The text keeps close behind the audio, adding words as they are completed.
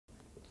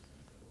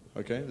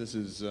Okay, this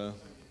is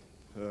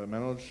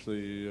Manoj,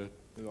 the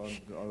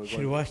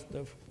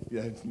Srivastava.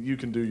 yeah, you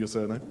can do your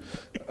surname.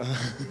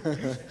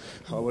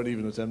 I won't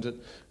even attempt it.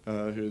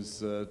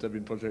 Who's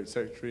Debian Project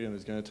Secretary and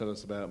is going to tell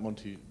us about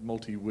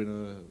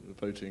multi-winner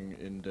voting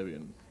in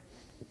Debian.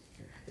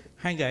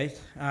 Hi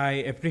guys, I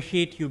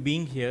appreciate you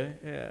being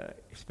here,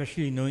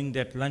 especially knowing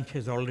that lunch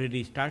has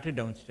already started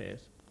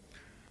downstairs.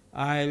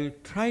 I'll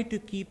try to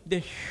keep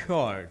this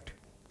short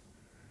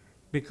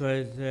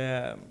because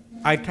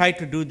I tried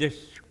to do this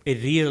a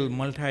real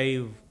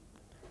multi-winner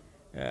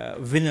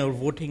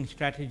voting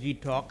strategy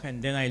talk,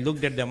 and then I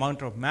looked at the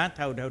amount of math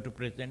I would have to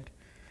present,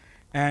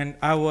 and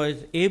I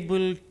was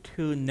able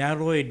to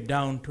narrow it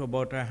down to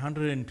about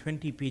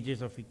 120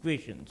 pages of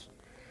equations.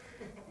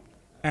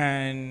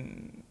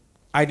 And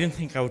I didn't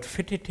think I would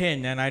fit it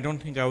in, and I don't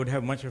think I would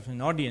have much of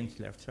an audience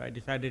left, so I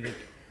decided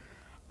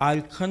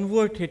I'll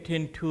convert it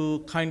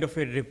into kind of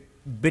a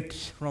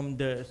bits from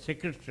the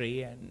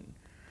secretary, and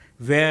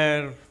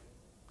where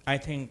I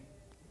think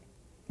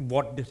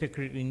what the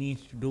secretary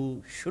needs to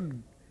do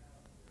should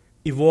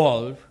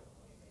evolve.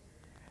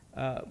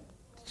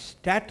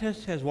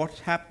 Status as what's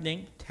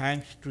happening,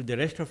 thanks to the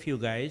rest of you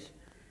guys.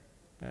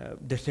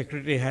 The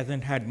secretary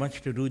hasn't had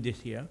much to do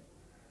this year.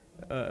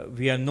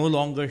 We are no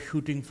longer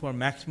shooting for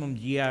maximum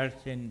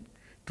GRs in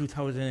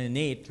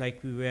 2008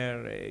 like we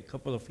were a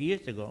couple of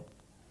years ago.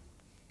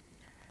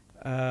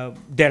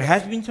 There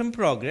has been some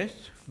progress.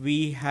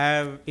 We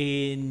have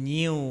a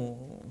new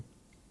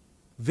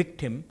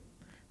victim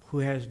who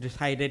has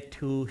decided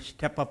to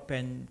step up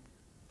and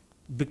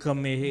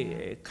become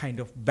a kind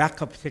of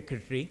backup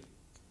secretary,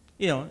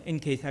 you know, in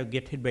case I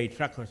get hit by a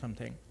truck or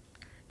something.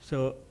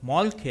 So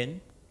Malkin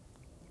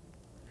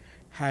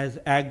has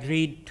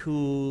agreed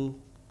to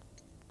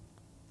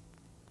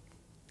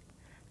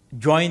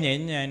join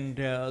in and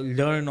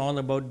learn all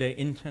about the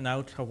ins and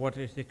outs of what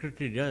a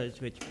secretary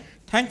does, which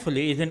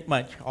thankfully isn't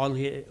much. All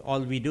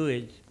we do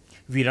is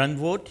we run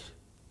votes,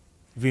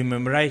 we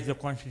memorize the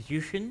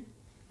Constitution,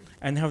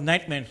 and have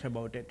nightmares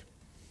about it.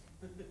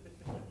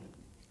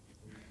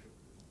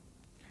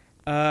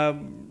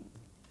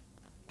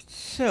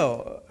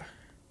 So,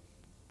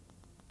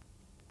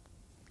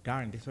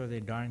 darn, this was a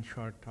darn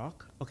short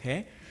talk.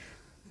 Okay.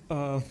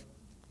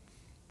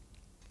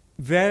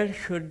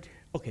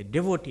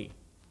 Devotee.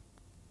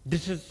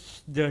 This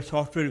is the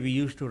software we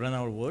use to run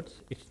our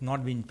votes. It's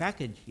not been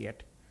packaged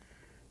yet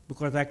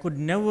because I could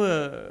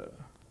never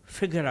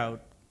figure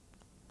out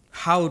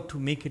how to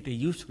make it a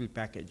useful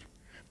package,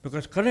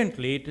 because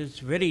currently it is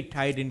very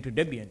tied into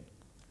Debian.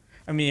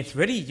 I mean, it's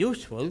very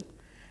useful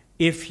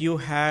if you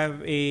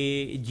have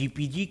a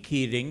GPG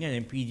keyring and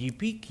a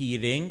PGP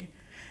keyring,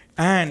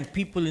 and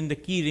people in the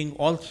keyring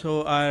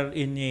also are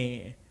in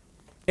a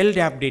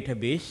LDAP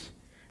database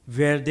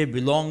where they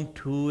belong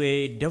to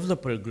a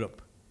developer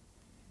group.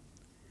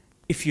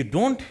 If you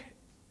don't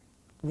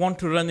want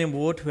to run a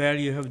vote where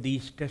you have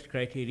these test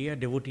criteria,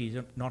 devotee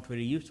is not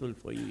very useful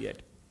for you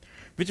yet.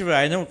 Which is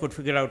why I never could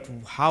figure out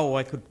how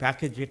I could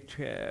package it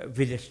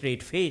with a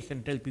straight face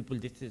and tell people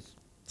this is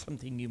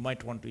something you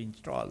might want to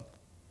install.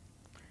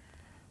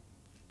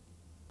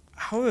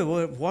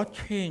 However,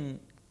 watching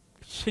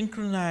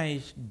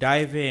synchronized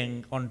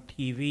diving on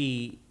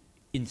TV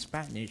in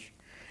Spanish,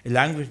 a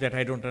language that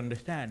I don't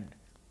understand,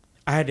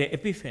 I had an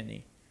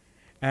epiphany.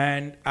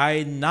 And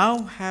I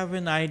now have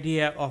an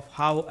idea of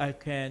how I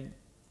can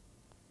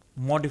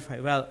modify,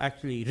 well,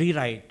 actually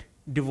rewrite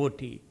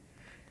devotee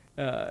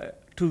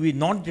to be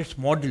not just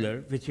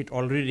modular, which it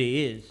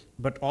already is,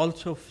 but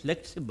also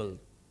flexible,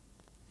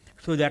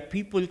 so that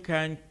people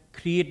can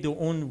create their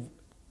own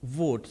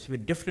votes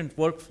with different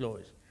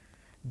workflows.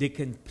 They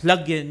can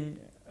plug in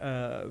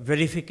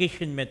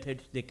verification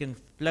methods, they can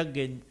plug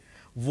in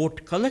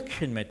vote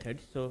collection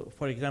methods. So,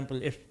 for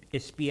example, if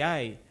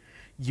SPI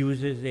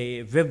uses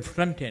a web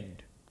front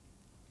end,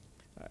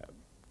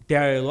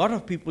 there are a lot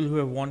of people who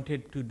have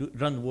wanted to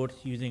run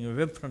votes using a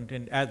web front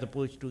end as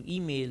opposed to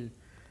email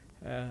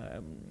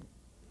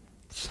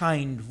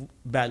signed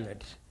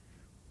ballots.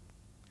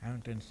 I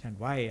don't understand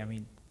why. I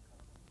mean,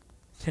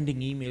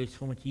 sending email is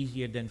so much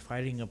easier than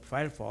firing up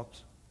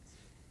Firefox.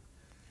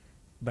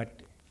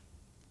 But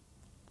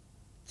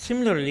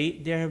similarly,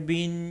 there have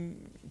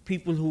been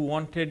people who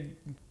wanted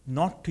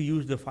not to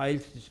use the file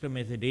system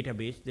as a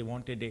database. They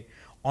wanted a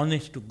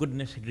honest to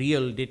goodness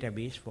real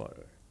database for,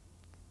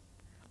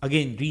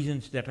 again,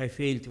 reasons that I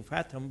fail to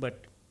fathom,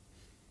 but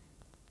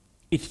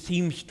it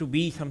seems to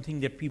be something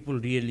that people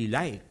really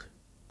like.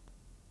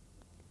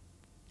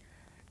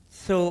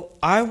 So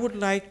I would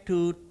like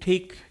to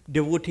take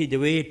devotee the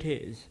way it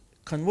is,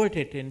 convert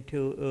it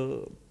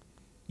into,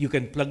 you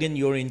can plug in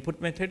your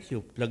input methods,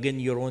 you plug in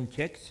your own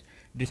checks,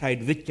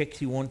 decide which checks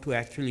you want to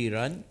actually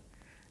run,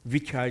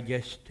 which are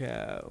just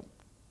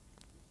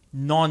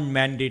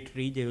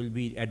non-mandatory. They will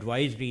be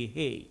advisory.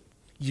 Hey,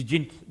 you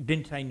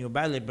didn't sign your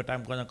ballot, but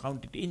I'm going to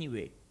count it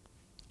anyway,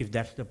 if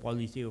that's the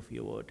policy of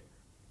your vote.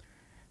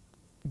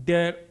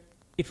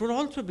 It would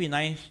also be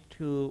nice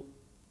to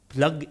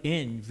plug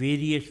in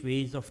various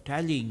ways of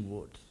tallying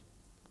votes.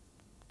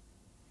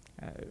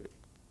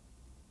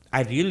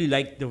 I really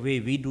like the way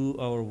we do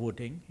our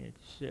voting.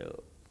 It's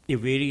a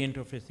variant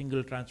of a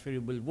single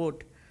transferable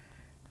vote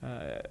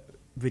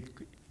with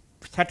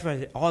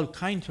satisfies all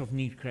kinds of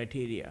neat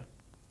criteria.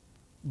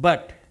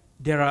 But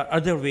there are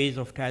other ways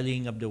of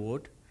tallying up the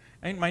vote.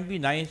 And it might be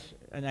nice,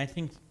 and I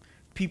think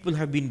people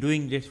have been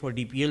doing this for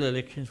DPL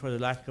elections for the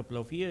last couple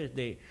of years.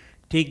 They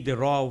take the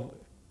raw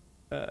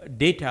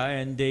data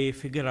and they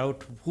figure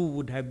out who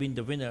would have been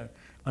the winner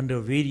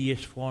under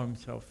various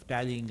forms of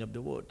tallying up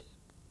the votes.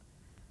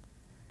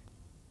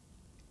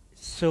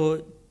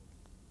 So,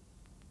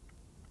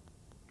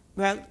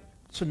 well,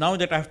 so now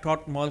that I've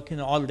taught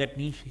Malkin all that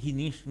he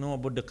needs to know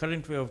about the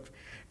current way of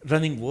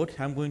running votes,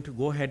 I'm going to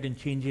go ahead and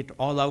change it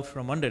all out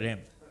from under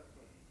him.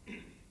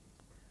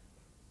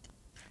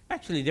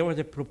 Actually, there was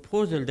a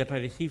proposal that I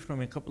received from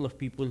a couple of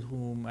people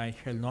whom I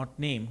shall not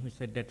name, who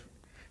said that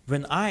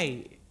when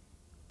I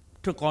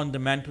took on the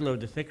mantle of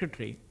the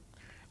secretary,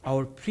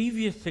 our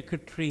previous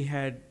secretary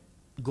had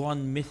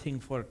gone missing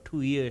for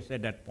 2 years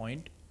at that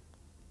point,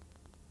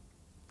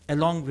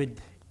 along with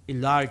a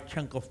large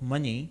chunk of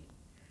money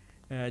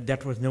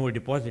that was never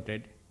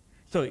deposited.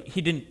 So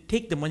he didn't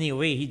take the money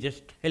away, he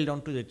just held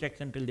on to the checks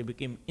until they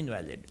became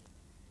invalid,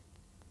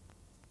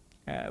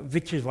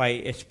 which is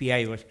why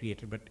SPI was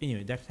created. But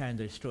anyway, that's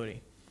another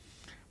story.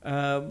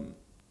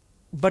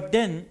 But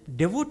then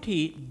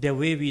devotee, the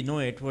way we know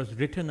it, was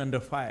written under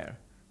fire,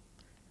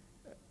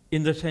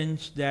 in the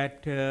sense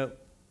that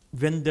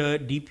when the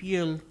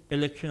DPL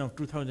election of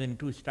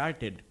 2002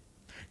 started,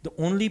 the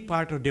only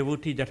part of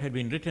devotee that had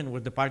been written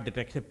was the part that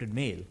accepted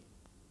mail.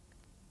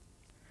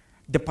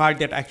 The part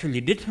that actually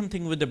did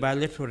something with the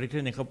ballots was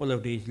written a couple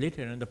of days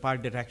later, and the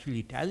part that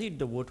actually tallied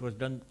the vote was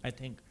done, I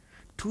think,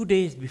 2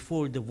 days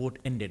before the vote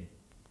ended.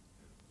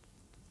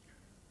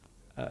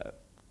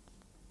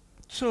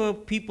 So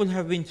people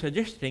have been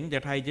suggesting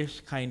that I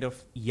just kind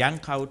of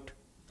yank out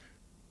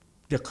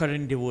the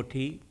current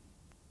devotee,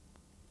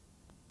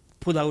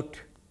 pull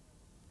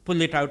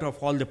it out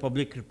of all the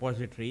public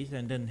repositories,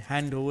 and then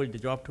hand over the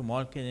job to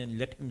Malkin and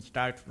let him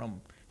start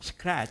from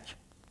scratch.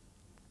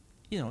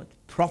 You know,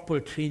 proper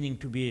training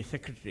to be a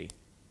secretary.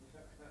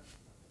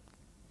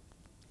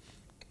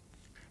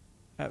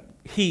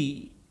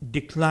 He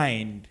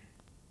declined,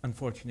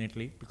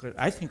 unfortunately, because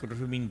I think it would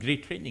have been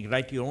great training.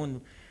 Write your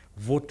own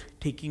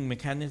vote-taking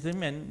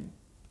mechanism, and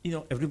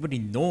everybody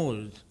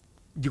knows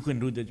you can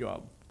do the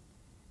job.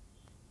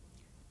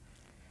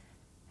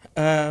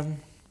 Darn,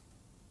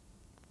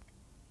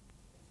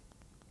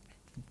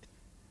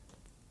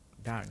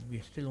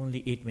 we're still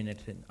only 8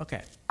 minutes in.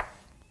 Okay.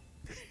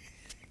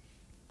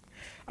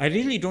 I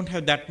really don't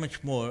have that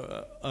much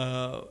more,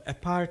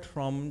 apart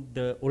from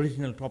the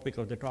original topic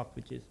of the talk,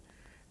 which is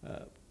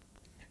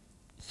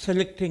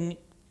selecting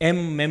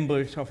M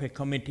members of a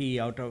committee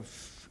out of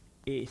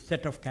a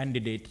set of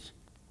candidates,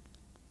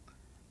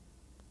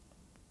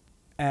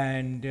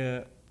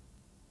 and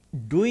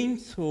doing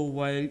so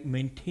while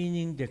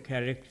maintaining the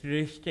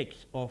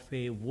characteristics of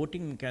a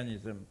voting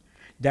mechanism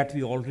that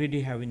we already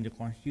have in the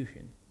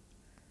Constitution.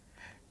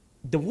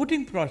 The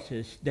voting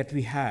process that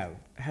we have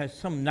has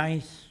some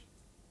nice,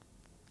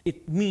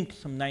 it meets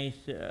some nice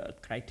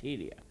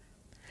criteria.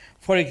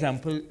 For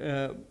example,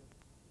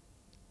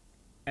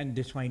 and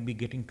this might be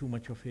getting too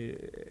much of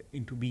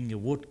into being a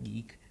vote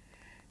geek,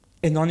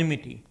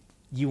 anonymity.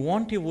 You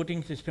want a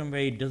voting system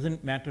where it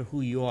doesn't matter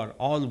who you are,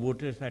 all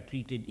voters are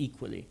treated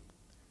equally.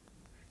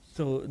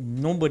 So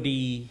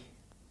nobody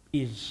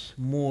is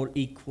more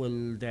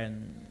equal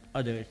than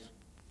others.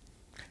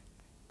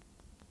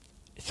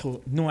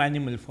 So no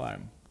animal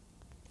farm.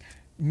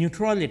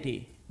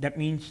 Neutrality, that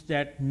means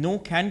that no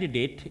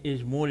candidate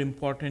is more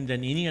important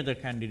than any other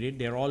candidate.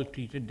 They're all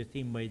treated the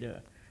same by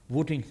the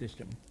voting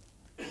system.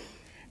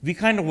 We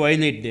kind of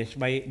violate this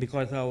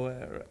because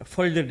our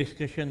further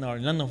discussion or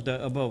none of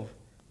the above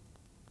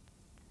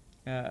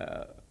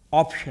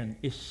option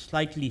is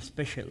slightly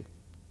special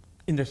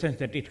in the sense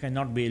that it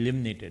cannot be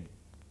eliminated.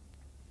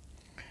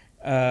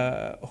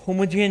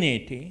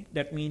 Homogeneity,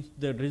 that means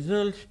the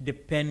results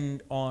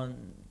depend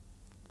on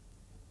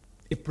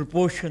a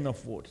proportion of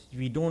votes.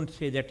 We don't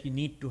say that you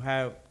need to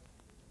have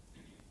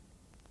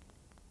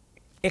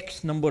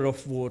X number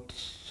of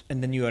votes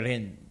and then you are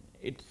in.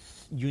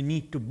 You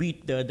need to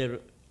beat the other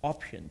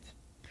options.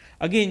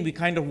 Again, we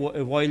kind of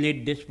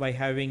violate this by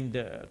having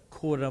the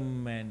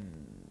quorum and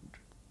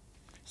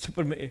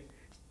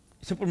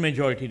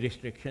supermajority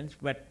restrictions,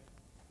 but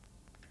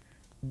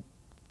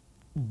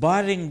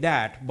barring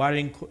that,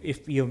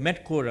 if we have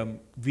met quorum,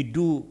 we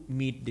do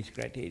meet this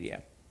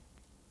criteria.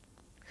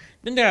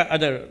 Then there are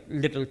other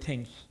little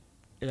things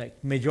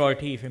like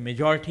majority. If a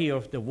majority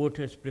of the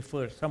voters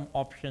prefer some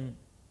option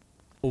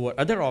over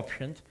other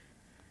options,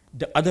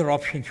 the other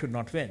option should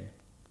not win.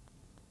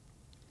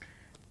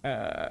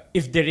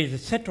 If there is a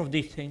set of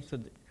these things, so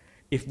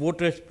if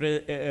voters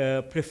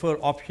prefer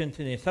options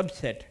in a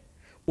subset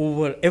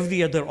over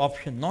every other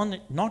option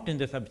not in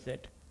the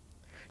subset,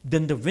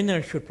 then the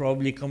winner should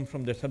probably come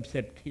from the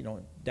subset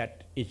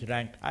that is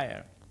ranked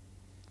higher.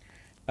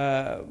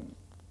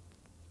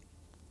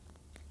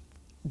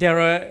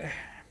 There are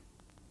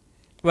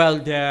Well,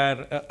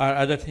 there are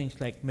other things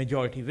like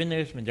majority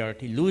winners,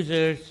 majority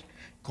losers,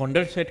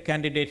 Condorcet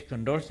candidates,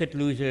 Condorcet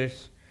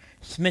losers,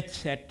 Smith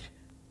set.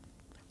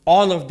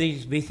 All of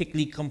these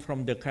basically come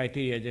from the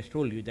criteria I just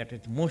told you, that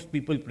is most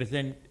people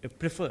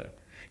prefer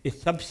a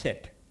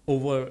subset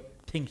over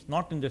things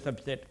not in the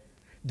subset.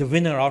 The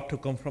winner ought to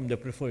come from the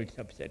preferred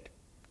subset.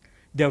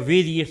 There are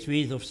various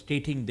ways of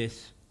stating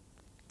this.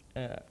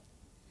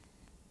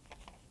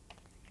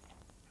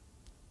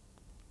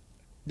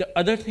 The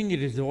other thing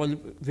is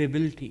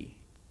resolvability.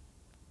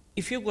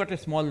 If you've got a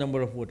small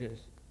number of voters,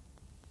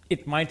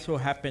 it might so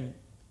happen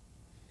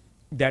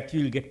that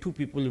you'll get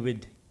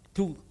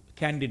two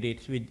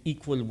candidates with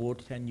equal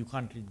votes and you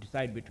can't really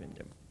decide between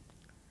them.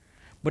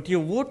 But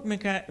your vote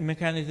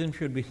mechanism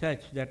should be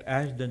such that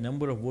as the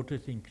number of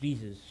voters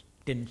increases,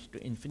 tends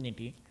to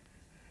infinity,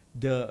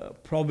 the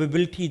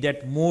probability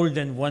that more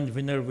than one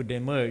winner would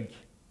emerge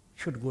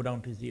should go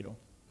down to 0.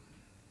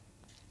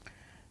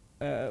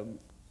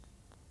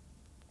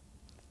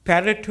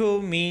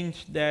 Pareto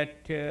means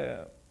that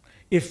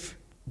if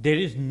there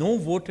is no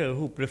voter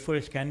who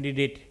prefers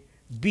candidate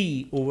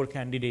B over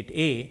candidate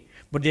A,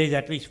 but there is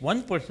at least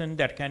one person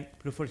that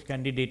prefers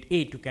candidate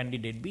A to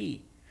candidate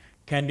B,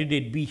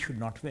 candidate B should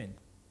not win.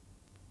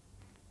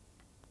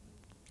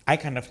 I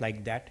kind of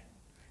like that.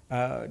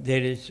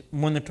 There is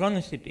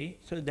monotonicity,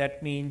 so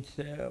that means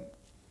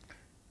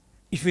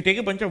if you take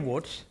a bunch of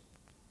votes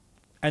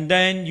and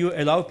then you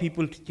allow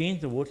people to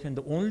change the votes, and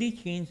the only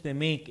change they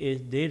make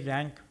is they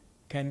rank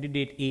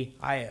candidate A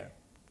higher.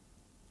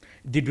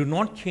 They do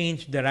not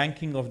change the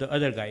ranking of the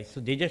other guys, so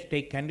they just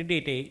take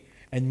candidate A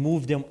and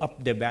move them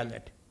up the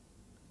ballot.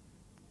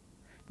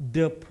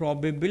 The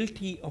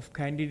probability of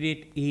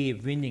candidate A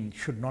winning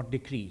should not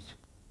decrease.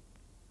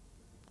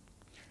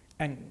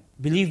 And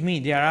believe me,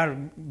 there are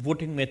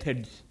voting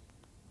methods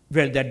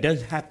where that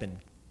does happen.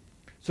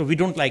 So we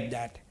don't like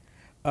that.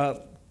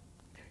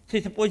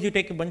 Say suppose you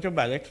take a bunch of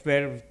ballots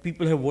where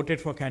people have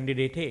voted for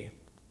candidate A.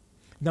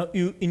 Now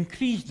you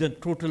increase the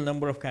total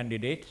number of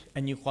candidates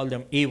and you call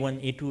them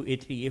A1, A2,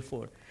 A3,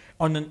 A4.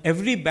 On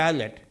every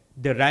ballot,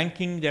 the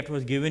ranking that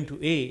was given to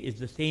A is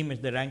the same as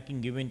the ranking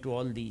given to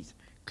all these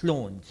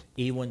clones,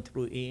 A1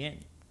 through AN.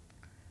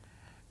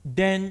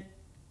 Then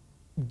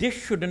this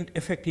shouldn't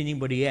affect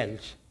anybody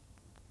else.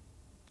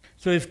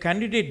 So if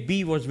candidate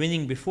B was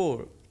winning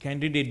before,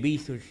 candidate B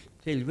should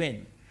still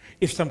win.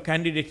 If some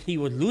candidate C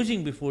was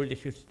losing before, they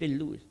should still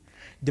lose.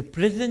 The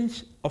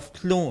presence of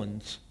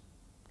clones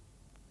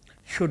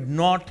should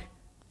not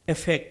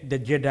affect the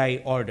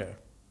Jedi order.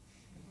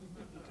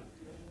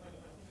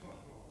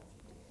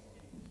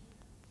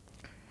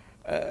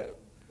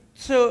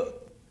 So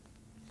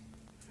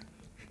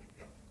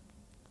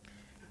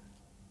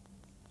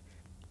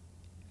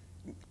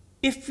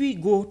if we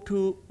go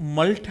to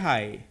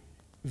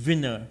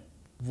multi-winner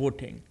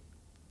voting,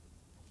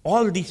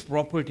 all these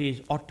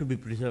properties ought to be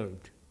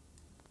preserved.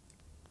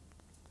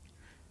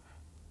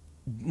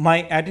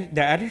 The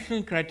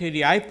additional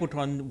criteria I put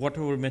on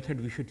whatever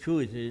method we should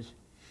choose is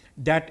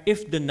that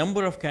if the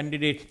number of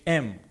candidates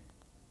M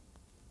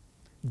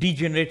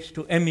degenerates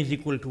to M is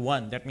equal to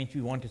 1, that means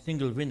we want a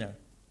single winner,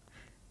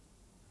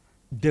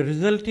 the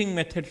resulting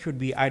method should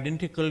be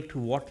identical to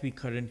what we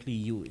currently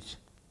use.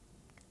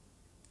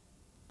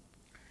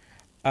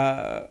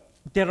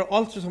 There are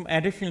also some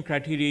additional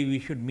criteria we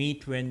should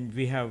meet when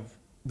we are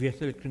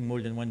selecting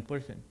more than one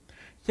person.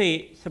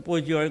 Say,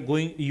 suppose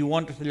you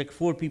want to select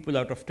 4 people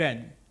out of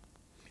 10,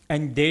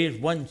 and there is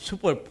one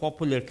super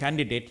popular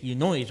candidate you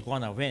know is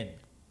gonna win.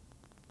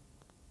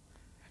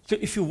 So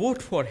if you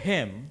vote for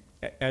him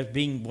as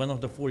being one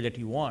of the 4 that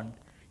you want,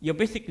 you're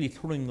basically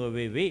throwing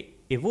away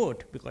a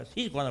vote because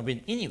he's gonna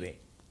win anyway.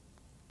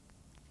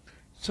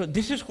 So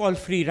this is called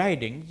free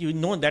riding. You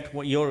know that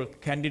your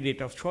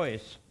candidate of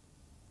choice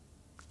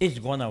is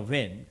gonna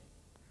win.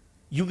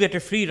 You get a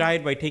free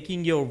ride by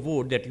taking your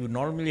vote that you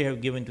normally have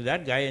given to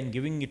that guy and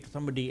giving it to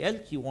somebody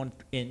else you want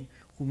in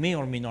who may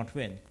or may not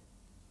win.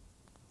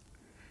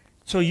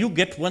 So you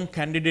get one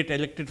candidate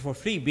elected for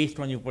free based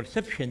on your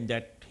perception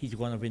that he's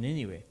going to win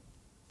anyway.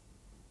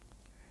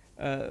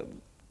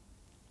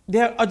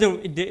 There are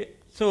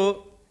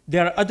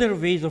other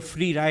ways of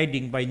free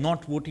riding by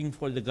not voting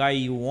for the guy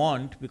you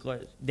want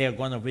because they're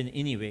going to win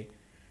anyway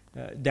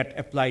that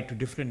apply to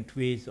different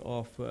ways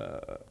of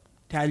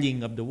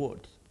tallying up the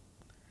votes.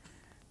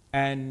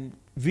 And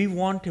we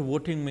want a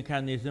voting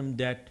mechanism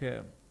that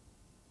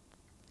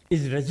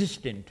is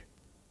resistant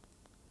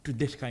to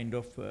this kind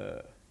of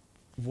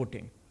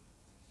voting.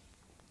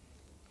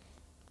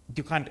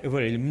 You can't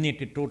ever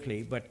eliminate it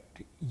totally, but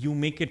you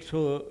make it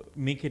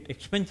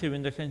expensive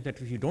in the sense that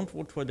if you don't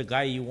vote for the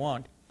guy you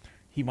want,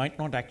 he might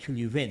not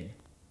actually win.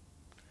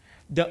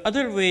 The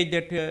other way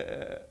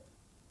that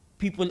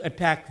people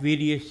attack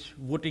various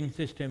voting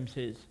systems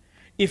is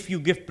if you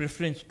give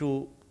preference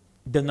to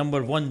the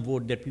number 1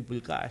 vote that people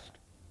cast.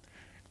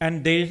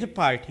 And there is a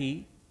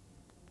party,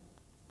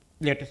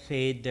 let us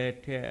say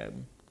that,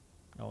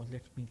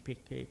 let me pick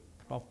a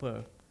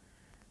proper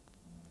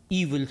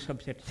evil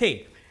subset.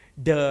 Say,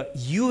 the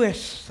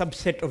US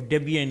subset of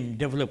Debian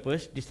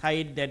developers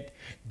decide that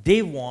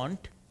they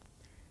want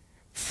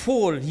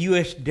 4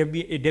 US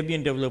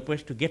Debian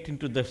developers to get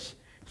into the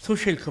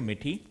social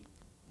committee,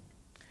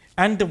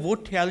 and the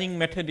vote tallying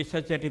method is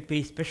such that it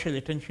pays special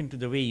attention to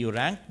the way you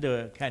rank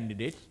the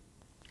candidates.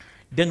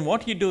 Then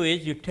what you do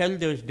is you tell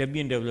those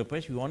Debian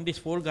developers, we want these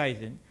 4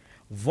 guys in,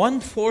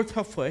 1/4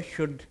 of us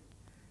should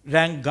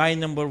rank guy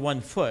number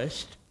 1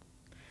 first,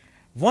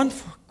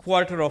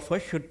 1/4 of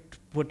us should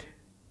put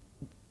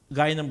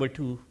guy number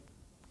 2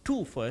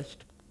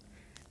 first,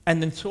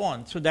 and then so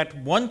on. So that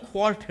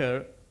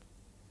 1/4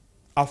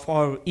 of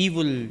our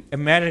evil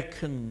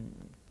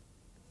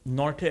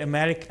North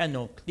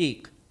Americano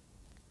clique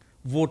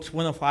votes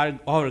one of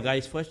our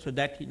guys first, so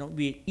that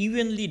we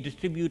evenly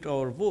distribute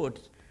our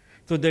votes,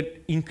 so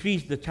that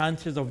increase the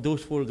chances of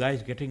those 4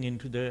 guys getting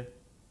into the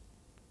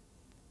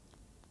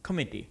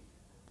committee.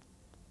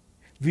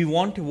 We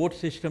want a vote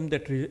system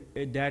that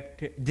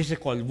this is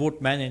called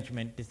vote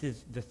management. This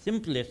is the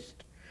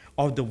simplest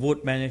of the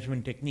vote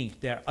management techniques.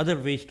 There are other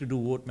ways to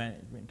do vote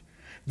management.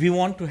 We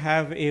want to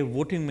have a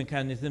voting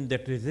mechanism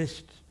that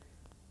resists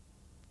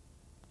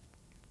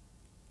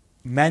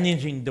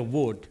managing the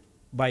vote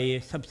by a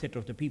subset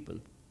of the people.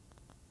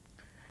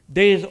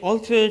 There is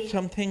also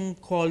something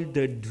called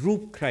the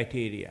droop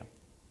criteria.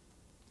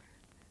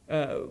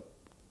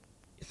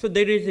 So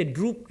there is a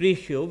droop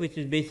ratio, which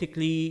is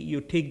basically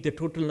you take the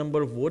total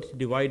number of votes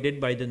divided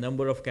by the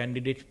number of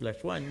candidates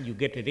plus 1, you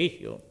get a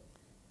ratio.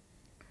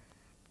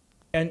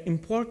 An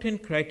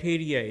important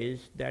criteria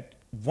is that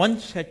one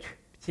such,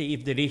 say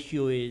if the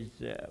ratio is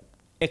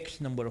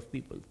X number of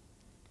people.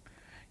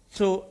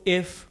 So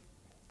if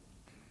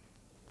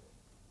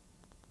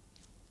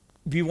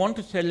we want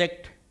to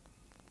select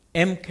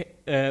M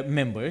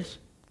members,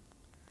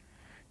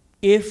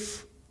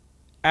 if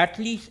at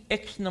least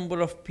X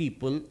number of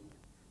people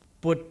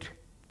put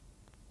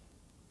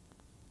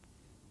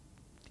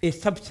a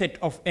subset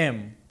of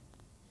M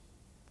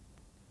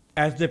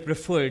as the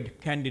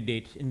preferred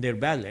candidates in their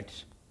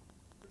ballots,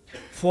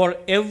 for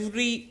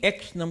every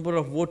X number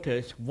of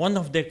voters, one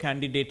of their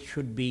candidates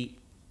should be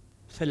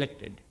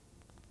selected.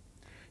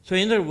 So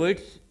in other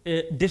words,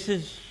 this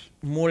is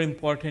more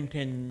important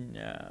in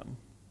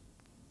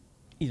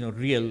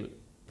real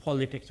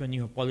politics when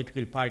you have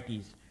political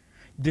parties.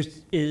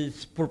 This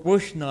is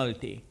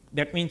proportionality.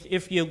 That means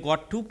if you've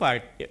got 2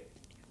 parties,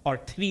 or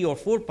 3 or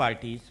 4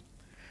 parties,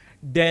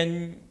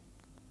 then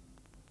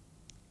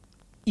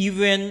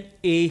even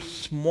a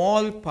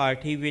small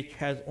party which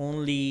has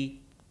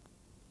only,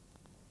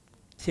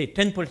 say,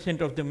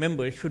 10% of the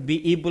members should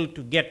be able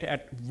to get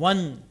at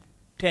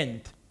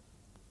 1/10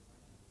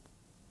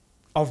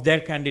 of their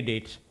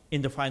candidates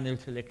in the final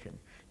selection.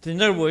 So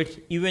in other words,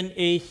 even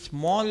a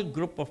small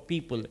group of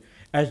people,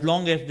 as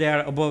long as they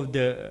are above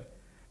the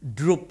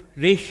droop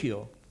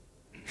ratio,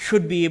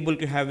 should be able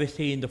to have a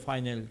say in the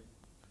final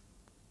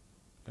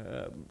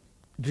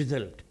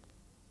result.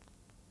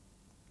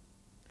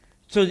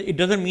 So it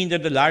doesn't mean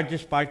that the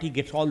largest party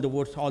gets all the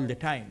votes all the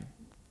time.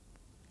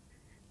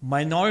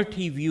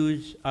 Minority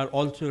views are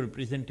also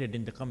represented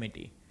in the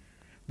committee,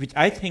 which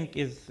I think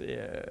is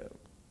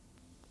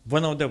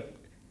one of the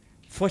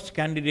first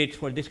candidates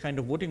for this kind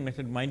of voting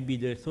method might be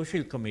the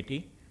social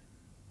committee.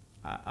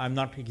 I'm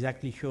not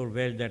exactly sure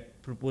where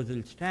that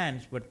proposal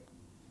stands, but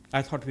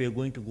I thought we were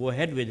going to go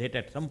ahead with it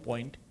at some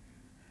point.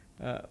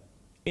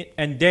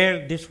 And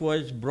there this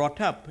was brought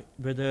up,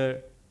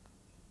 whether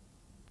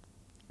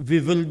we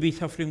will be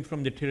suffering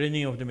from the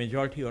tyranny of the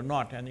majority or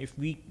not. And if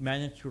we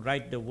manage to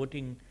write the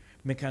voting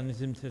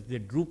mechanisms as the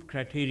droop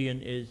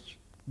criterion is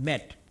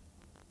met,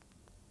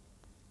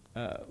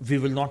 we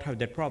will not have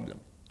that problem.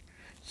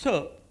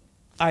 So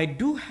I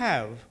do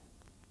have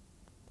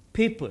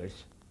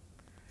papers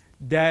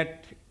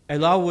that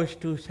allow us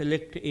to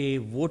select a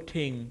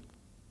voting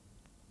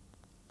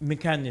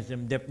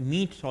mechanism that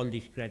meets all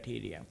these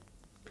criteria.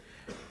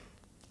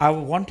 I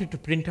wanted to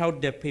print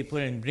out that paper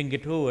and bring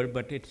it over,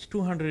 but it's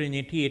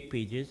 288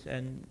 pages,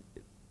 and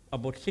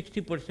about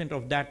 60%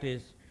 of that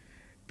is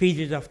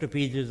pages after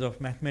pages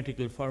of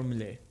mathematical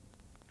formulae.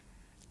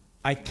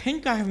 I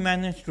think I have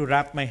managed to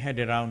wrap my head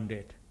around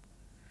it.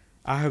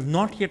 I have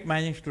not yet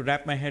managed to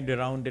wrap my head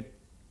around it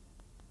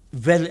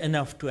well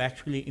enough to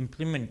actually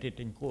implement it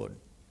in code.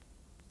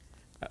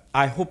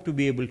 I hope to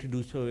be able to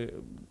do so,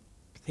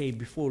 say,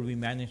 before we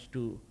manage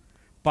to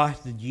pass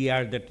the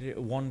GR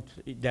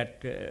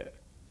that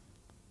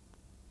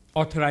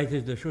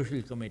authorizes the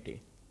social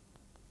committee.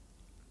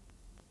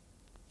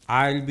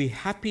 I'll be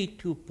happy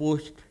to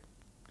post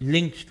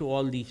links to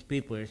all these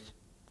papers.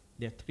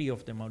 There are 3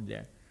 of them out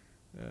there.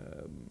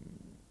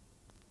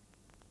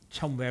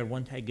 Somewhere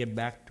once I get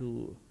back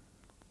to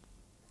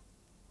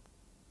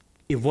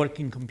a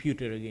working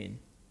computer again.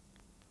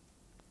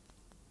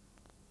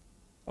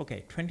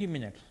 Okay, 20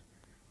 minutes.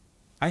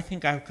 I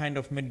think I've kind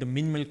of met the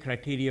minimal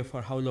criteria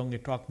for how long a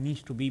talk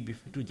needs to be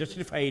to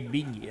justify it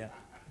being here.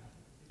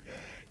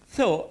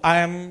 So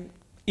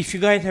if you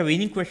guys have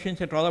any questions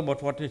at all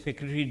about what the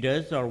secretary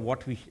does or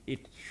what the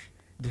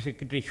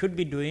secretary should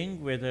be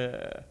doing,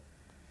 whether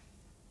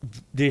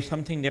there's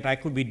something that I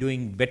could be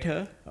doing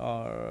better,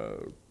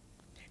 or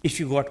if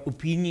you got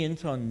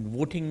opinions on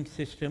voting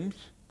systems,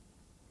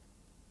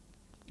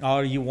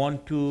 or you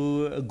want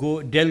to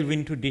go delve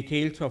into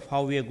details of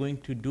how we are going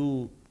to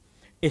do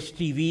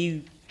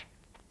STV,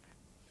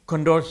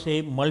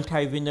 Condorcet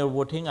multi-winner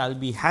voting, I'll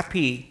be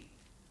happy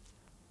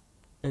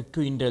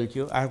to indulge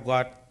you. I've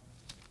got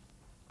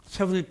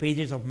several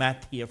pages of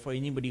math here for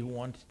anybody who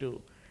wants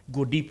to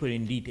go deeper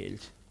in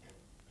details.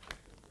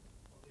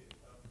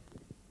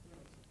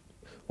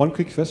 One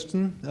quick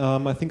question.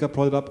 I think I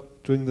brought it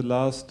up during the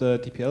last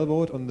DPL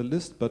vote on the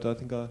list, but I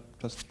think I'll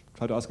just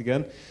try to ask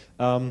again.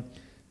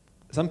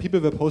 Some people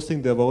were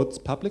posting their votes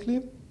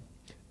publicly,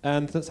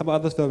 and some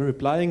others were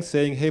replying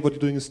saying, hey, what you're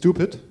doing is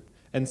stupid,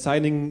 and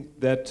signing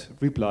that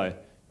reply,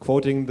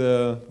 quoting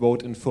the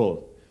vote in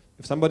full.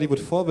 If somebody would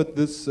forward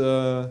this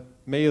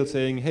mail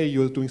saying, hey,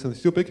 you're doing something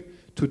stupid,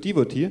 to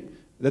devotee,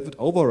 that would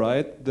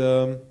override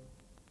the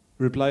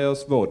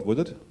replier's vote, would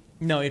it?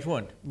 No, it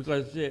won't,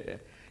 because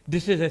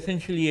this is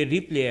essentially a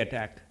replay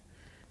attack,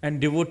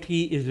 and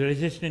devotee is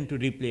resistant to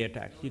replay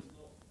attacks.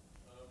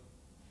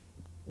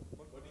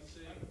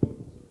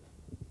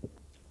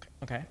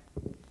 Okay.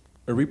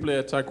 A replay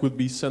attack would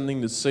be sending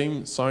the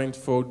same signed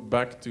vote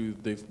back to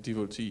the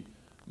devotee.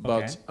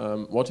 But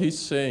Okay. what he's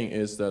saying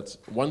is that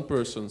one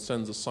person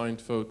sends a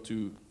signed vote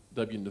to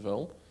Debian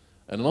Devel,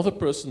 and another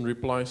person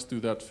replies to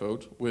that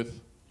vote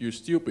with "you're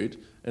stupid"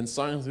 and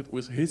signs it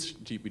with his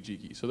GPG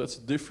key. So that's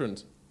a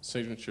different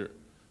signature,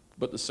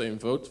 but the same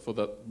vote for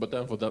that, but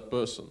then for that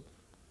person.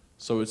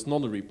 So it's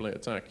not a replay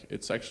attack.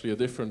 It's actually a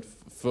different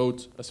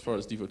vote as far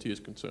as devotee is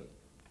concerned.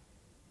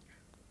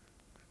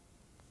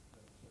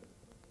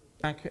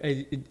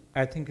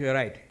 I think you're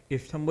right.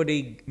 If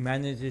somebody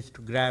manages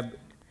to grab,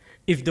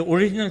 if the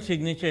original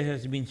signature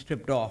has been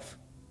stripped off,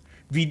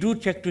 we do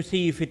check to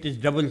see if it is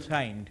double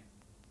signed.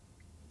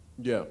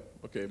 Yeah,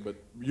 okay, but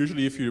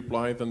usually if you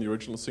reply, then the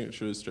original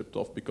signature is stripped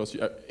off because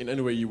you, in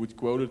any way you would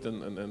quote it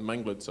and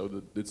mangle it so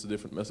that it's a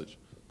different message.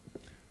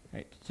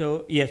 Right.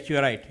 So yes,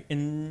 you're right.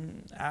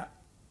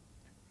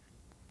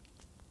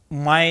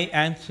 My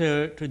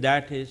answer to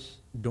that is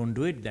don't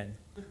do it then.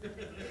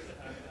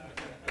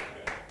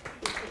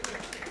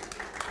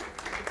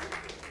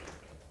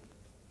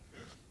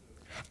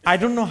 I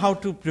don't know how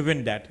to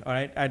prevent that. All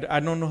right, I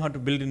don't know how to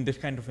build in this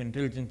kind of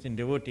intelligence in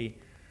devotee.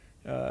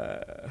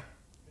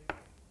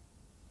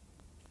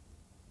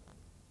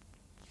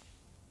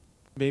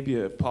 Maybe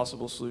a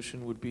possible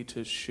solution would be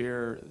to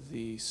share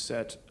the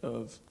set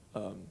of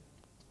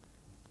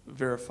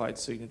verified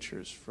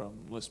signatures from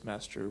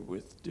listmaster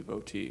with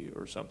devotee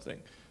or something,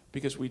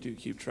 because we do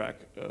keep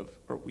track of,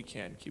 or we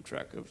can keep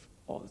track of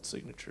all the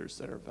signatures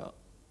that are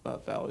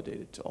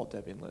validated to all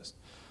Debian lists.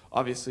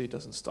 Obviously, it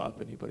doesn't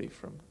stop anybody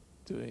from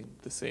doing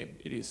the same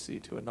idiocy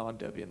to a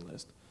non-Debian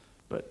list,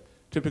 but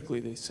typically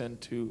they tend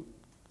to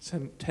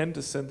send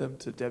them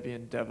to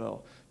Debian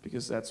Devel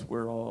because that's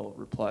where all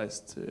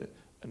replies to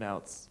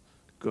announce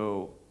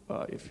go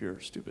if you're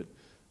stupid.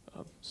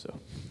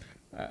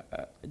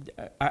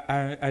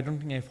 I don't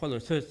think I follow.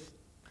 So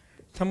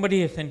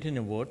somebody has sent in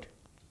a vote.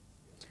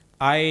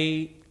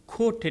 I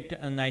quote it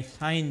and I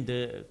sign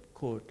the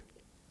quote.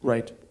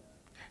 Right.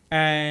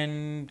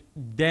 And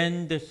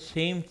then the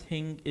same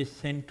thing is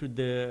sent to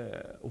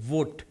the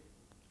vote.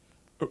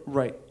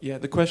 Right. Yeah.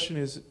 The question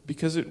is,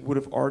 because it would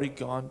have already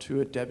gone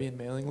to a Debian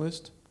mailing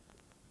list,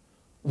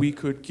 we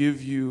could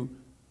give you,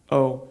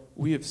 oh,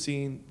 we have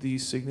seen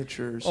these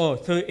signatures. Oh,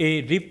 so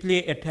a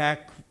replay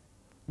attack,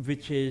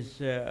 which is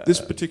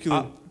this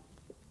particular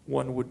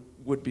one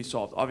would be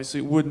solved. Obviously,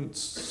 it wouldn't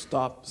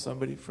stop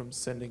somebody from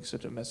sending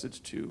such a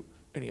message to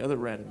any other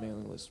random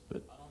mailing list,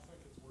 but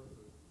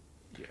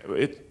yeah,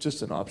 it's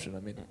just an option. I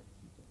mean,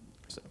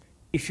 so.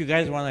 If you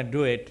guys want to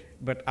do it,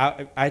 but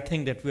I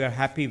think that we are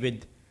happy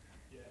with.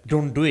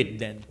 Don't do it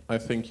then. I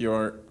think you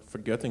are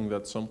forgetting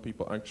that some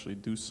people actually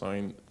do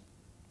send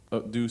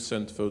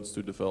votes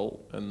to Devel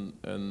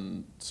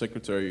and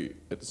secretary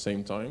at the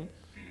same time,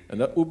 and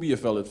that would be a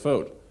valid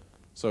vote.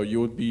 So you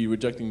would be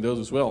rejecting those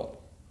as well.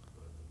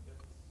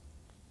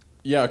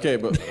 Yeah, okay,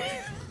 but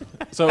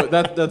so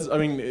that's I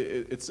mean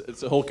it's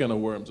a whole can of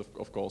worms,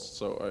 of course.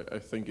 So I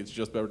think it's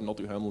just better not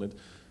to handle it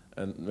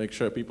and make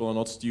sure people are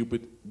not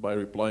stupid by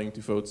replying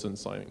to votes and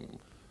signing them.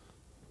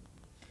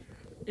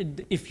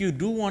 If you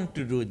do want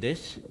to do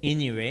this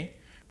anyway,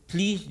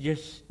 please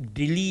just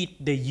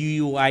delete the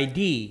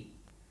UUID,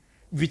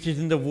 which is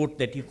in the vote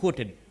that you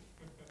quoted.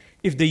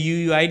 If the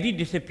UUID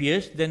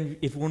disappears, then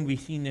it won't be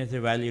seen as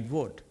a valid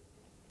vote.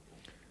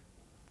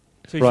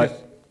 So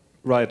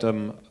Right.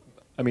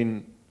 I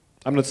mean,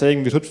 I'm not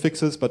saying we should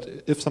fix this, but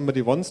if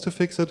somebody wants to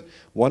fix it,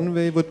 one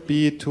way would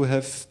be to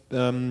have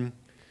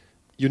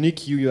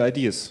unique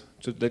UUIDs.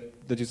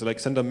 That you like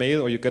send a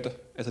mail, or you get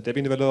as a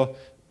Debian developer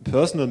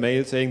personal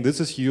mail saying this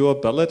is your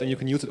ballot and you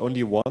can use it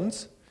only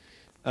once,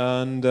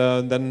 and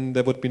then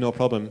there would be no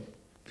problem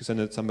to send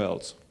it somewhere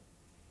else.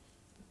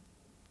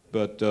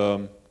 But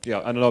yeah,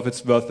 I don't know if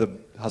it's worth the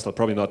hassle.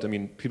 Probably not. I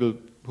mean, people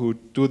who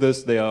do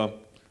this, they are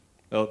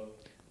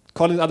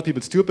calling other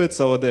people stupid,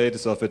 so they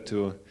deserve it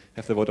to have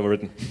have the vote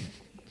overwritten.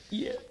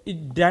 Yeah,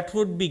 that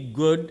would be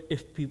good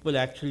if people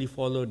actually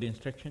followed the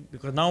instruction,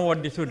 because now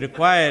what this would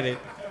require is...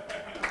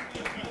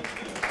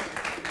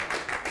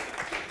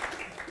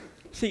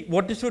 See,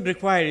 what this would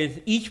require is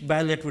each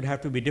ballot would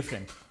have to be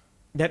different.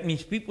 That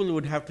means people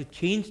would have to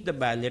change the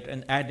ballot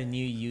and add a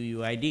new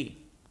UUID.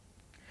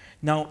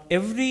 Now,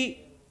 every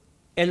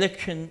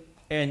election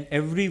and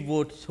every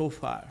vote so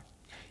far,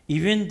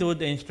 even though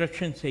the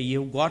instructions say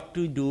you've got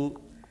to do,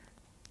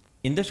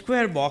 in the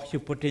square box you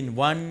put in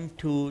 1,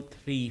 2,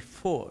 3,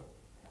 4,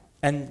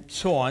 and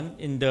so on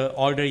in the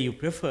order you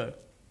prefer,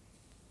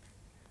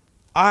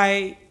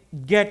 I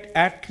get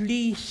at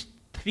least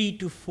 3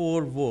 to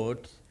 4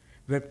 votes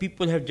where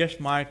people have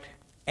just marked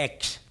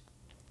X.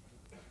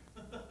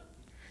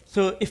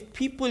 So if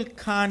people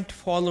can't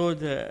follow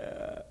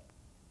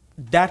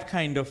that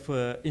kind of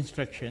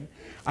instruction,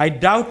 I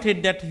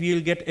doubted that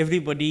we'll get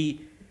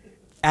everybody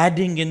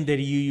adding in their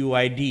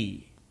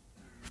UUID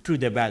to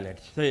the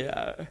ballots.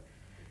 So,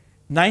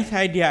 nice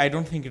idea, I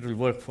don't think it will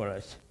work for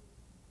us.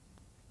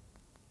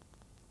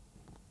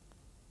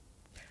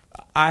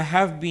 I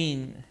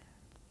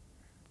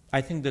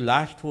think the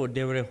last vote,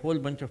 there were a whole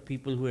bunch of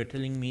people who were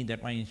telling me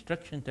that my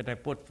instructions that I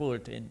put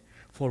forth in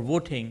for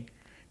voting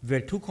were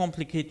too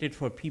complicated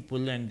for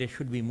people and they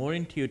should be more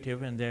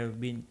intuitive, and there have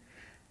been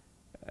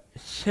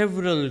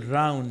several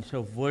rounds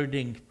of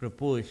wording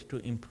proposed to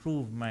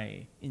improve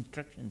my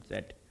instruction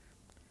set.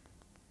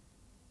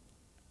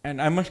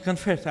 And I must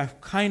confess, I've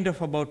kind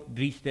of about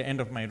reached the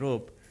end of my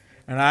rope,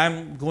 and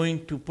I'm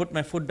going to put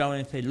my foot down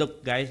and say,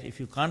 look guys, if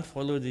you can't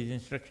follow these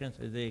instructions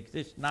as they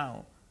exist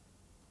now,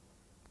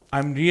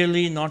 I'm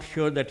really not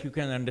sure that you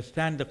can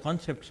understand the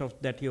concepts of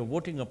that you're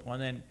voting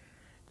upon and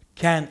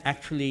can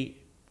actually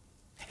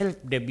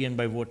help Debian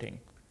by voting.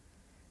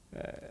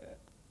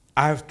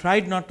 I have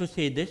tried not to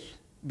say this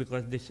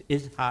because this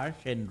is harsh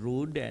and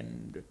rude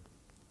and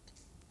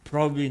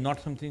probably not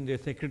something the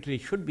secretary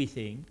should be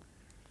saying.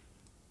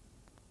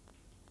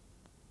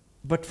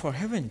 But for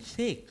heaven's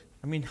sake,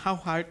 I mean, how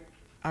hard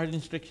are the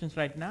instructions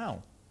right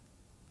now?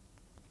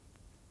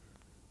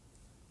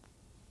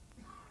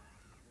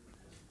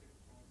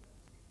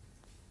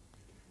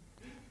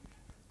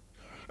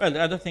 Well, the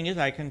other thing is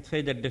I can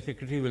say that the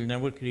secretary will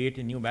never create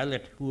a new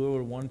ballot.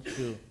 Whoever wants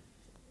to,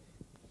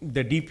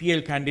 the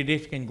DPL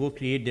candidates can go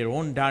create their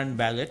own darn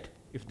ballot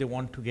if they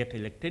want to get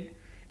elected,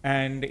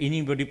 and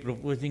anybody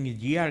proposing a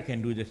GR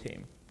can do the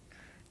same.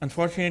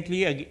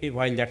 Unfortunately,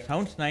 while that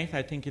sounds nice,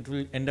 I think it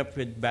will end up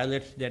with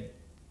ballots that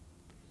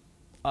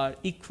are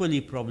equally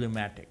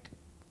problematic.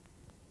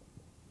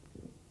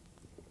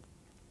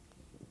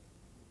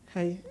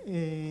 Hi.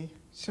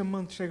 Some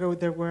months ago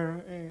there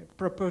were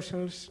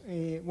proposals,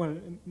 well,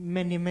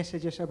 many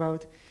messages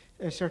about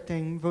a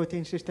certain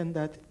voting system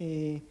that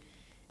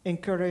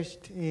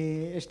encouraged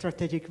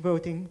strategic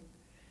voting.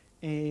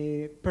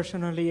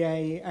 Personally,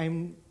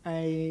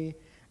 I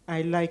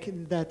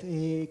like that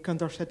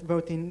Condorcet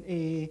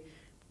voting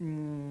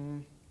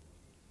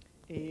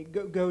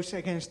goes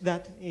against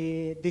that,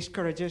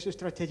 discourages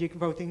strategic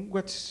voting.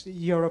 What's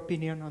your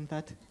opinion on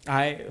that?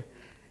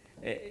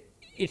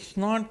 It's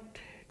not...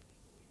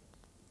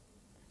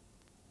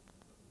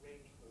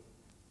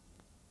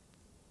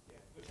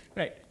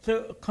 Right.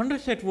 So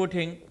Condorcet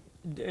voting,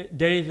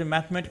 there is a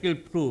mathematical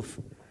proof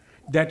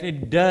that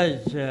it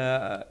does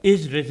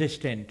is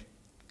resistant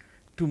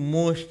to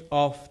most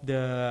of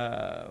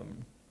the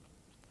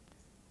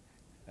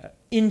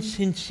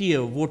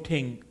insincere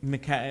voting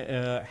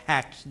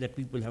hacks that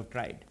people have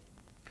tried.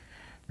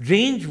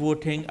 Range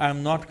voting,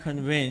 I'm not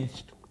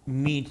convinced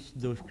meets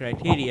those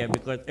criteria,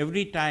 because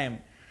every time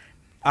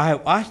I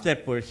have asked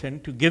that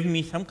person to give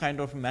me some kind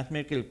of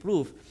mathematical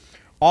proof,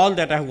 all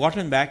that I've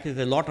gotten back is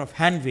a lot of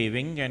hand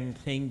waving and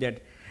saying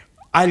that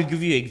I'll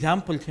give you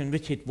examples in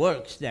which it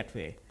works that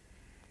way.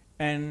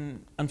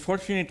 And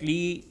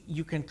unfortunately,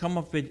 you can come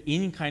up with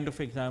any kind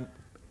of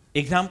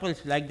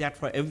examples like that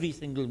for every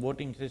single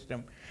voting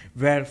system,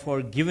 where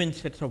for given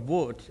sets of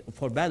votes,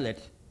 for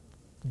ballots,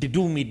 they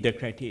do meet the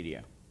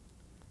criteria.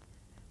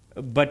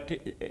 But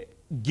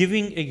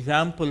giving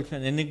examples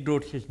and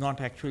anecdotes is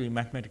not actually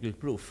mathematical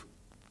proof.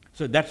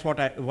 So that's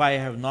why I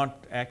have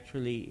not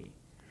actually,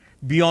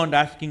 beyond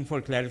asking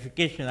for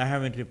clarification, I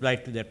haven't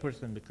replied to that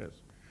person, because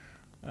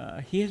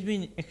he has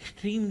been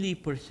extremely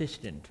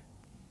persistent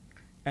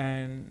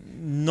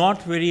and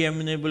not very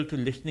amenable to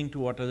listening to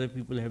what other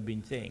people have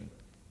been saying.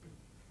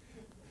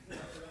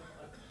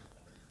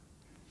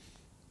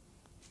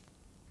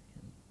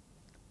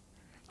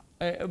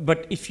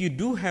 But if you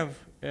do have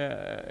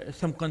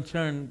some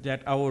concern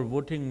that our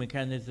voting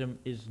mechanism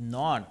is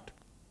not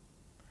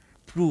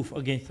proof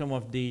against some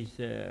of these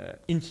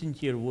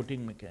insincere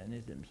voting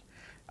mechanisms,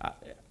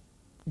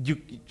 you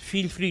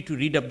feel free to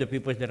read up the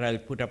papers that I'll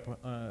put up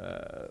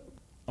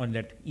on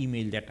that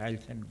email that I'll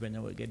send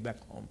whenever I get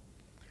back home.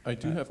 I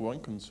do have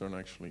one concern,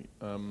 actually.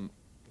 Our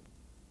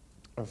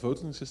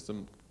voting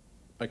system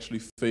actually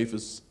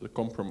favors the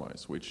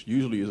compromise, which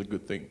usually is a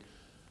good thing.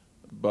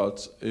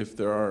 But if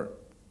there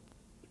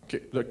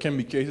can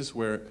be cases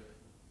where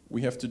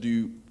we have to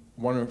do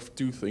one of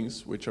two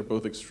things, which are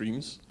both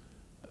extremes,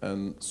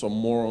 and some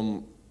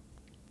moron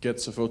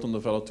gets a vote on the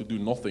ballot to do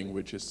nothing,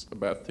 which is a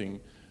bad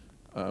thing,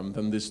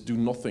 then this do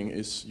nothing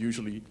is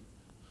usually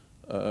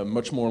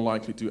much more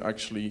likely to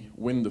actually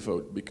win the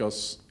vote,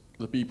 because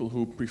the people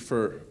who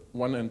prefer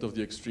one end of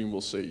the extreme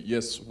will say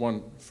yes,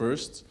 one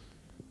first,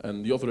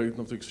 and the other end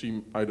of the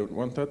extreme, I don't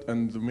want that,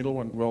 and the middle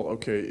one, well,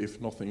 okay, if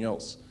nothing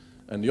else.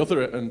 And the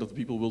other end of the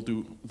people will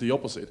do the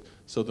opposite.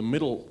 So the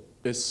middle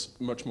is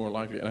much more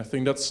likely, and I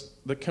think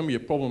that can be a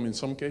problem in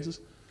some cases,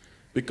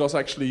 because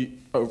actually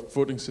our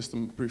voting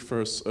system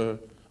prefers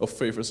or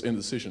favors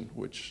indecision,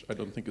 which I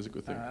don't think is a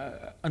good thing.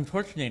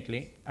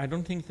 Unfortunately, I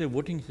don't think it's a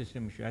voting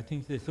system issue. I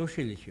think it's a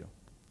social issue.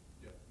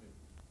 Yeah, maybe.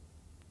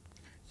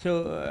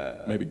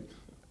 So Maybe.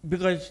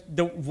 because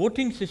the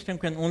voting system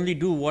can only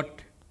do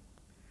what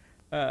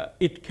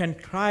it can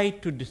try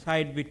to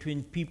decide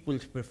between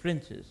people's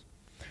preferences.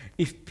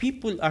 If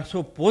people are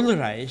so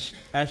polarized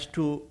as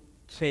to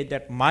say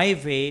that my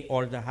way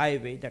or the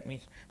highway, that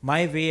means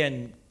my way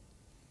and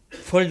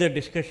further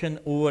discussion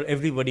over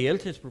everybody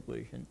else's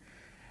proposition,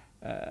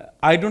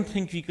 I don't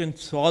think we can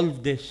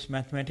solve this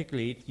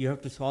mathematically. You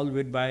have to solve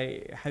it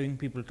by having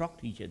people talk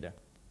to each other.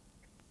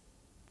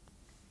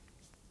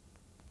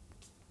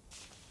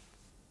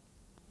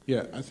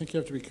 Yeah, I think you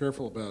have to be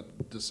careful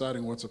about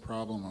deciding what's a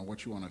problem and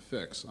what you want to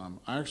fix.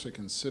 I actually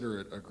consider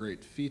it a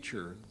great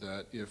feature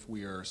that if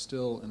we are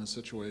still in a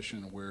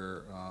situation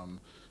where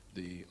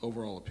the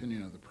overall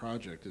opinion of the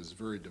project is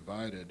very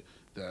divided,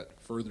 that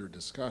further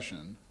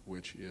discussion,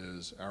 which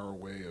is our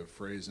way of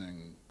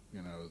phrasing,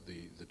 you know,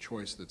 the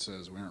choice that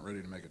says we aren't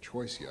ready to make a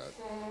choice yet,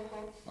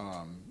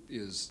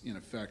 is in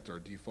effect our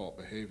default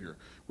behavior.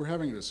 We're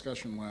having a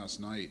discussion last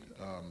night,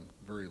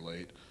 very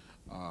late,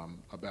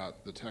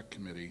 about the tech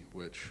committee,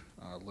 which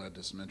led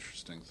to some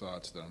interesting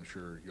thoughts that I'm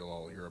sure you'll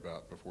all hear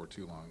about before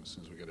too long, as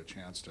soon as we get a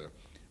chance to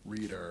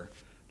read our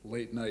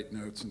late night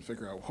notes and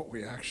figure out what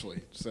we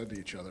actually said to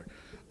each other.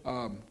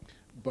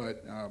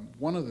 But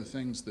one of the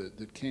things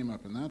that came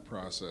up in that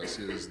process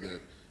is that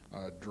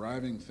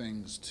driving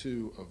things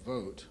to a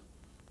vote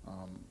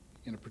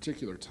in a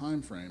particular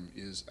time frame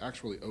is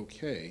actually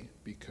okay,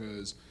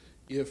 because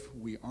if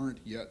we aren't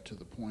yet to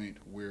the point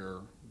where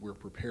we're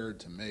prepared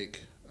to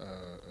make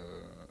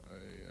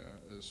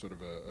a sort of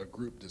a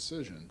group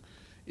decision,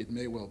 it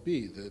may well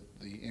be that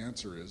the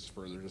answer is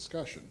further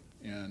discussion,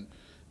 and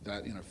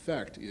that in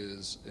effect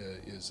is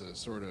a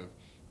sort of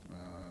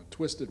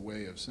twisted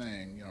way of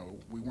saying, you know,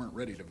 we weren't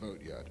ready to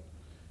vote yet.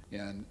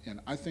 And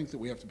I think that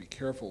we have to be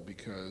careful,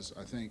 because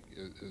I think,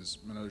 as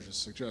Manoj has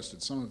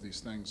suggested, some of these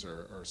things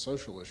are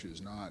social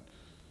issues, not,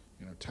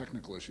 you know,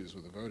 technical issues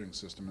with the voting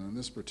system. And in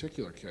this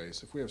particular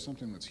case, if we have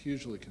something that's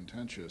hugely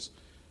contentious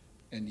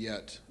and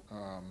yet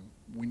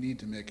we need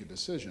to make a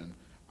decision,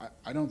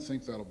 I don't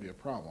think that'll be a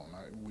problem.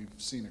 We've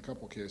seen a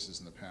couple cases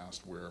in the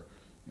past where,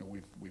 you know,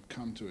 we've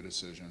come to a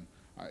decision.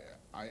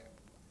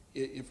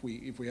 If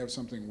we have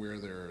something where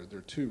there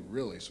are two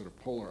really sort of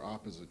polar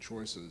opposite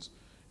choices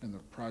and the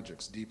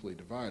project's deeply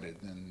divided,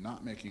 then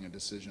not making a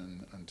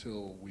decision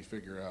until we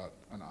figure out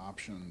an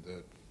option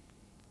that,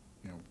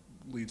 you know,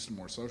 leads to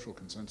more social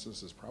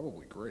consensus is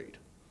probably great.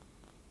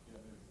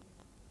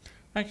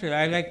 Actually,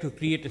 I like to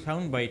create a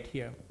soundbite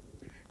here.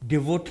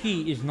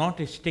 Devotee is not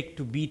a stick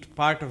to beat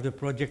part of the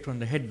project on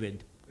the head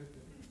with.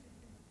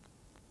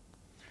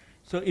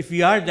 So if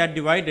we are that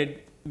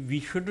divided,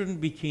 we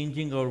shouldn't be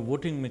changing our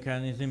voting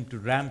mechanism to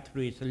ram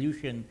through a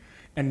solution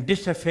and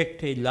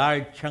disaffect a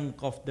large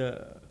chunk of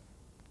the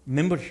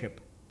membership.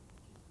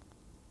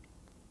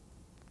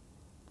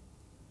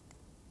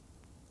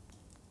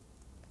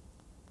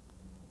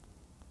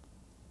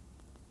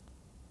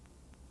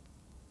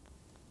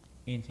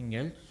 Anything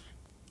else?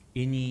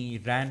 Any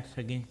rants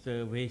against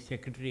the way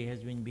Secretary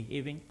has been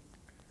behaving?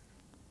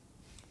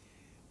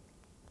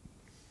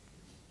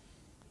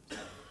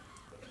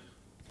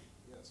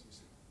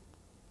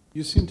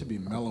 You seem to be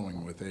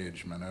mellowing with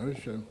age,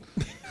 Manoj.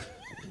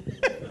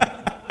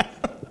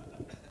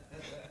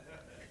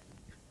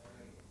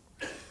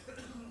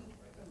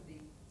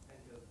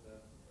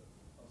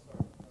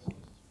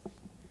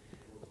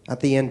 At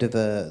the end of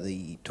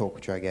the talk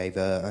which I gave,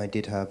 I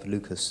did have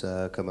Lucas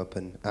come up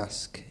and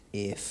ask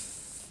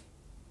if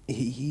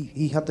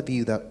he had the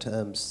view that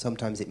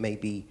sometimes it may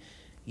be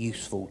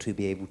useful to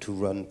be able to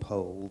run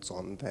polls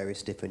on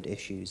various different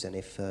issues, and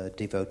if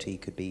Devotee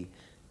could be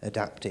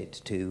adapted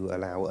to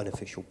allow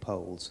unofficial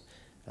polls.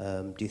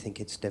 Do you think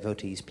it's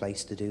Devotee's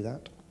place to do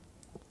that?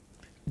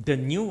 The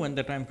new one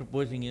that I'm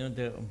proposing, you know,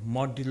 the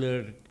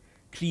modular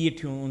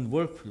create your own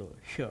workflow,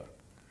 sure.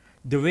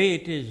 The way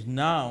it is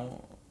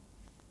now,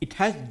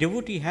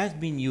 Devotee has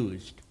been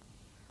used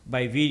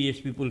by various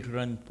people to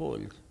run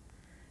polls,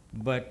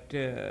 but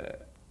the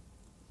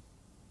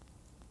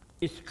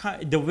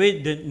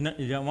way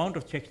the amount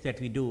of checks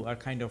that we do are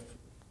kind of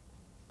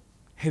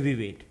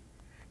heavyweight.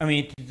 I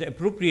mean, it is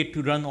appropriate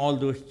to run all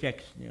those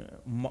checks,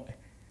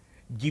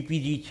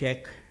 GPG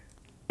check,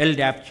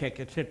 LDAP check,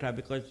 etc.,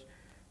 because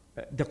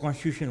the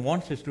Constitution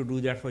wants us to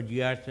do that for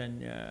GRs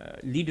and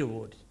leader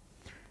votes.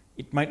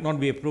 it might not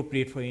be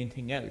appropriate for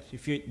anything else.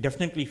 If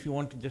you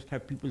want to just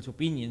have people's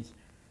opinions,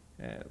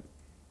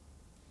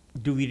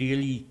 do we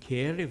really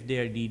care if they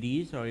are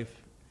DDs or if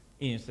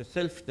it's a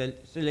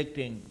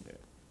self-selecting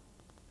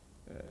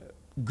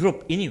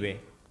group anyway?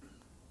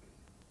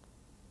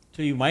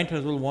 So you might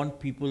as well want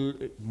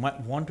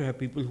to have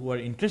people who are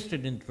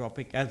interested in the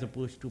topic as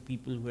opposed to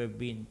people who have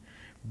been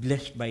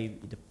blessed by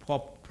the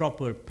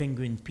proper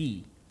penguin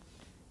P.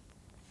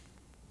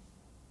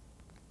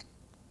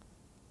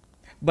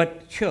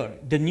 But sure,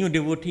 the new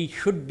devotee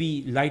should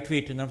be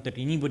lightweight enough that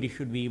anybody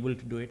should be able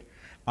to do it.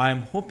 I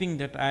am hoping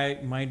that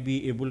I might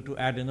be able to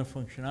add enough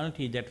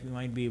functionality that we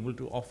might be able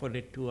to offer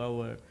it to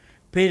our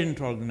parent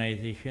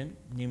organization,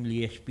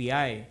 namely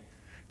SPI,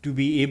 to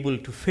be able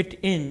to fit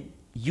in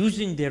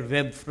using their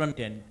web front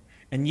end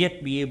and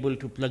yet be able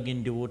to plug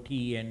in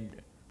devotee. And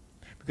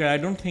because I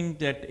don't think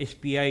that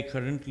SPI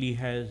currently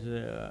has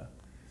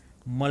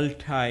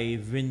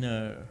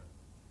multi-winner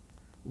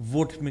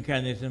vote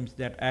mechanisms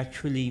that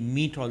actually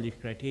meet all these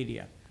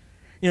criteria.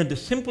 You know, the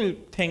simple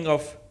thing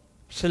of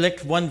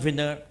select one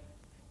winner,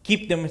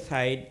 keep them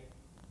aside,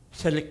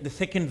 select the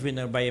second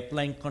winner by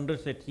applying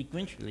Condorcet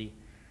sequentially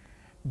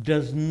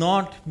does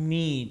not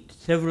meet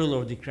several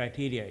of the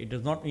criteria. It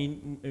does not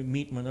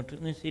meet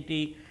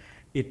monotonicity.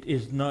 It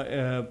is not.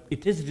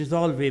 It is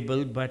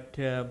resolvable, but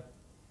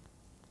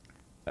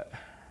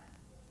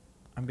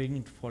I'm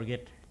beginning to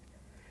forget.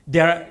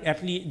 There are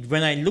at least,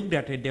 when I looked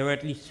at it, there were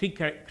at least 3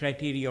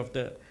 criteria of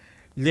the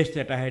list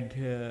that I had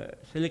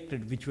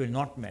selected which were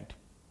not met.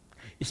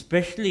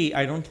 Especially,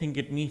 I don't think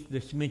it meets the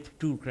Smith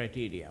 2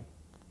 criteria.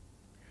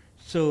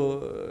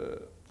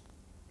 So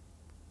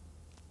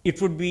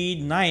it would be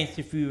nice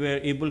if we were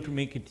able to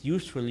make it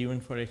useful even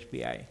for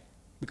SPI,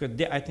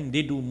 because I think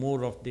they do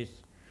more of this,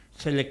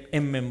 select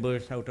M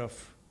members out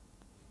of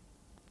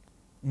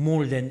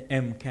more than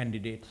M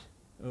candidates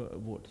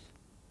votes.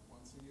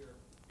 Once a year.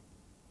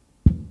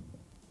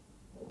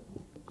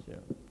 So,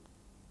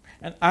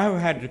 and I have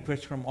had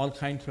requests from all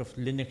kinds of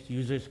Linux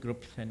users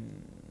groups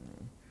and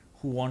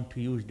who want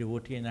to use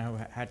devotee, and I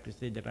have had to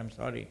say that I'm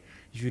sorry,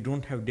 if you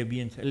don't have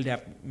Debian's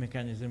LDAP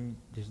mechanism,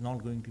 this is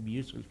not going to be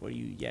useful for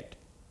you yet.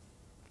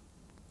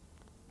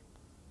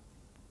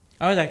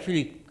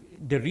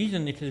 The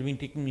reason it has been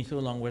taking me so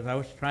long was I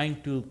was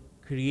trying to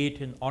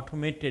create an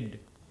automated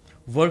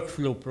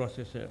workflow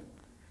processor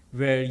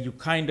where you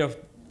kind of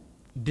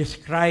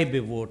describe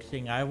a vote,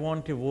 saying I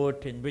want a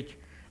vote in which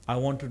I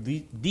want to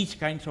do these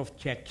kinds of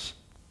checks,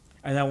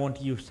 and I want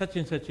to use such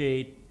and such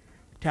a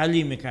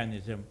tally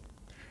mechanism.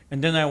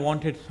 And then I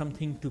wanted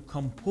something to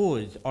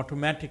compose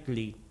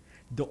automatically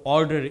the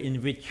order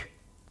in which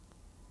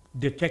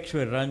the checks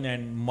were run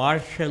and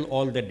marshal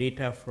all the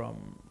data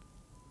from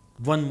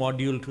one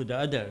module to the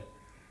other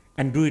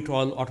and do it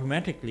all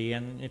automatically.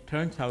 And it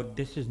turns out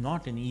this is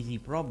not an easy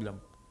problem.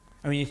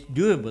 I mean, it's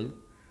doable.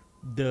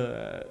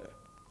 The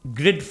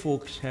grid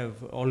folks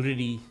have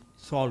already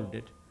solved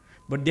it,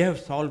 but they have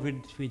solved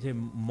it with a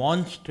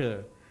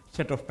monster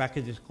set of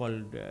packages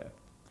called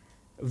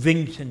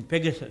Wings and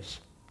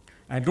Pegasus.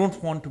 I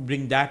don't want to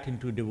bring that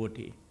into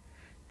devotee.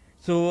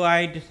 So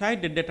I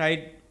decided that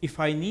if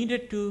I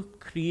needed to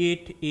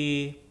create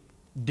a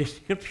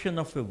description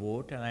of a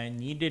vote and I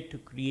needed to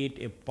create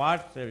a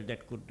parser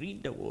that could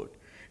read the vote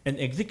and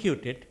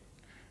execute it,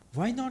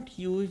 why not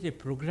use a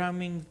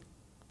programming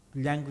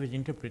language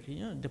interpreter?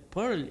 You know, the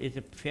Perl is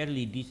a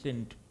fairly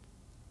decent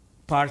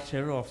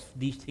parser of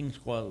these things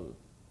called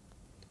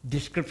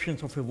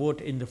descriptions of a vote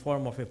in the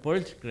form of a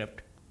Perl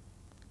script.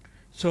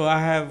 So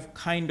I have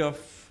kind of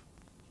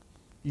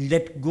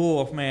let go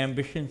of my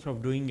ambitions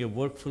of doing a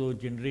workflow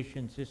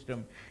generation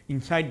system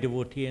inside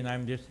devotee, and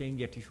I'm just saying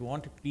that if you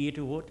want to create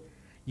a vote,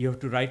 you have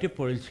to write a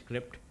Perl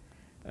script.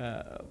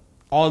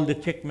 All the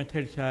check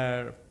methods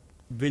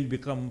will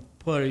become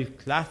Perl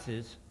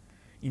classes.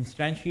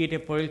 Instantiate a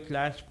Perl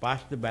class,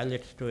 pass the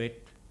ballots to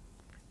it,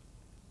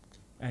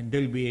 and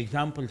there will be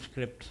example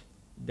scripts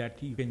that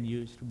you can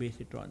use to base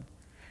it on.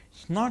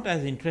 It's not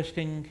as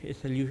interesting a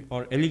solution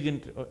or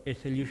elegant a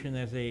solution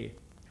as a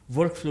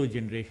workflow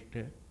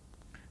generator,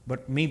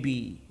 but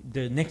maybe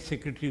the next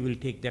secretary will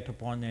take that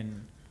upon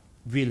and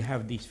we'll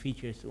have these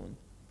features soon.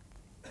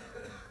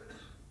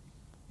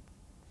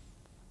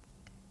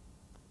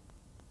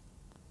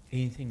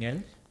 Anything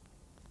else?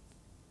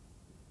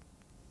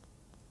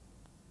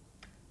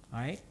 All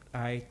right.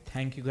 I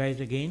thank you guys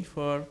again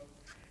for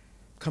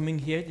coming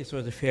here. This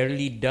was a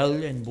fairly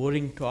dull and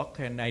boring talk,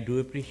 and I do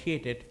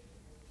appreciate it.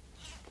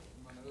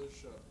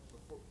 Manoj,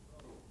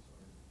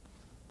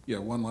 yeah,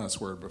 one last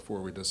word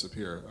before we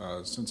disappear.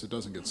 Since it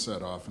doesn't get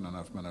said often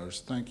enough,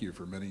 Manoj, thank you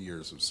for many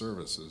years of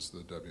service as the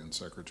Debian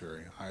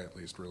secretary. I at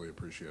least really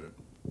appreciate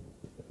it.